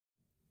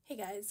Hey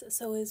guys,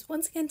 so it's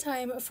once again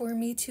time for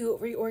me to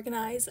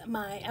reorganize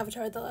my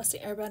Avatar The Last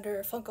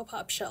Airbender Funko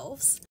Pop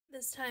shelves.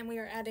 This time we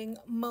are adding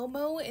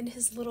Momo in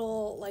his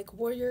little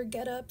warrior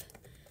getup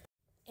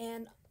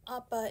and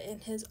Appa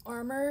in his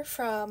armor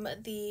from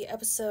the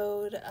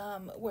episode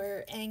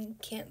where Aang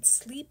can't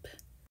sleep.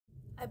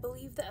 I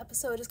believe the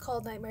episode is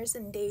called Nightmares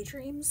and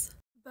Daydreams,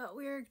 but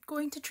we're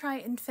going to try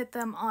and fit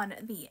them on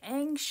the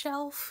Aang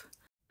shelf.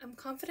 I'm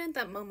confident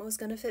that Momo's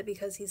gonna fit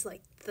because he's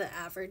like the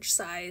average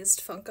sized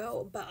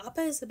Funko, but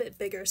Appa is a bit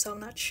bigger, so I'm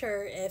not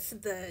sure if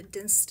the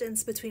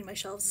distance between my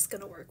shelves is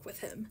gonna work with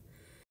him.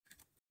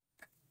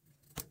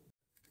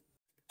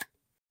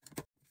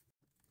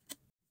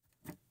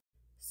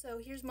 So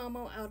here's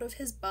Momo out of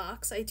his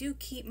box. I do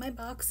keep my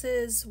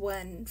boxes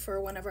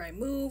whenever I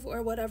move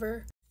or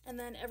whatever. And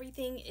then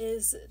everything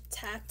is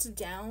tacked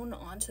down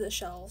onto the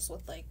shelves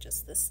with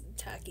just this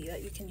tacky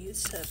that you can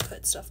use to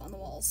put stuff on the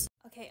walls.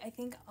 Okay, I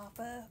think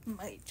Appa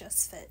might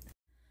just fit.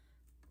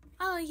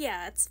 Oh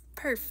yeah, it's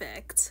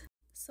perfect.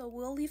 So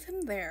we'll leave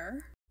him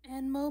there,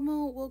 and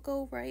Momo will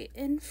go right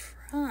in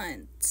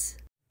front.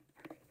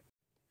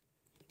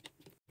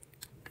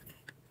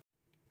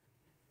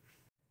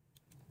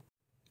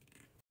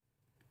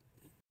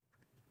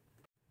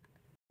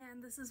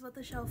 And this is what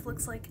the shelf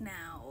looks like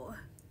now.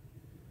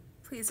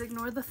 Please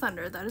ignore the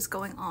thunder that is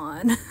going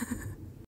on.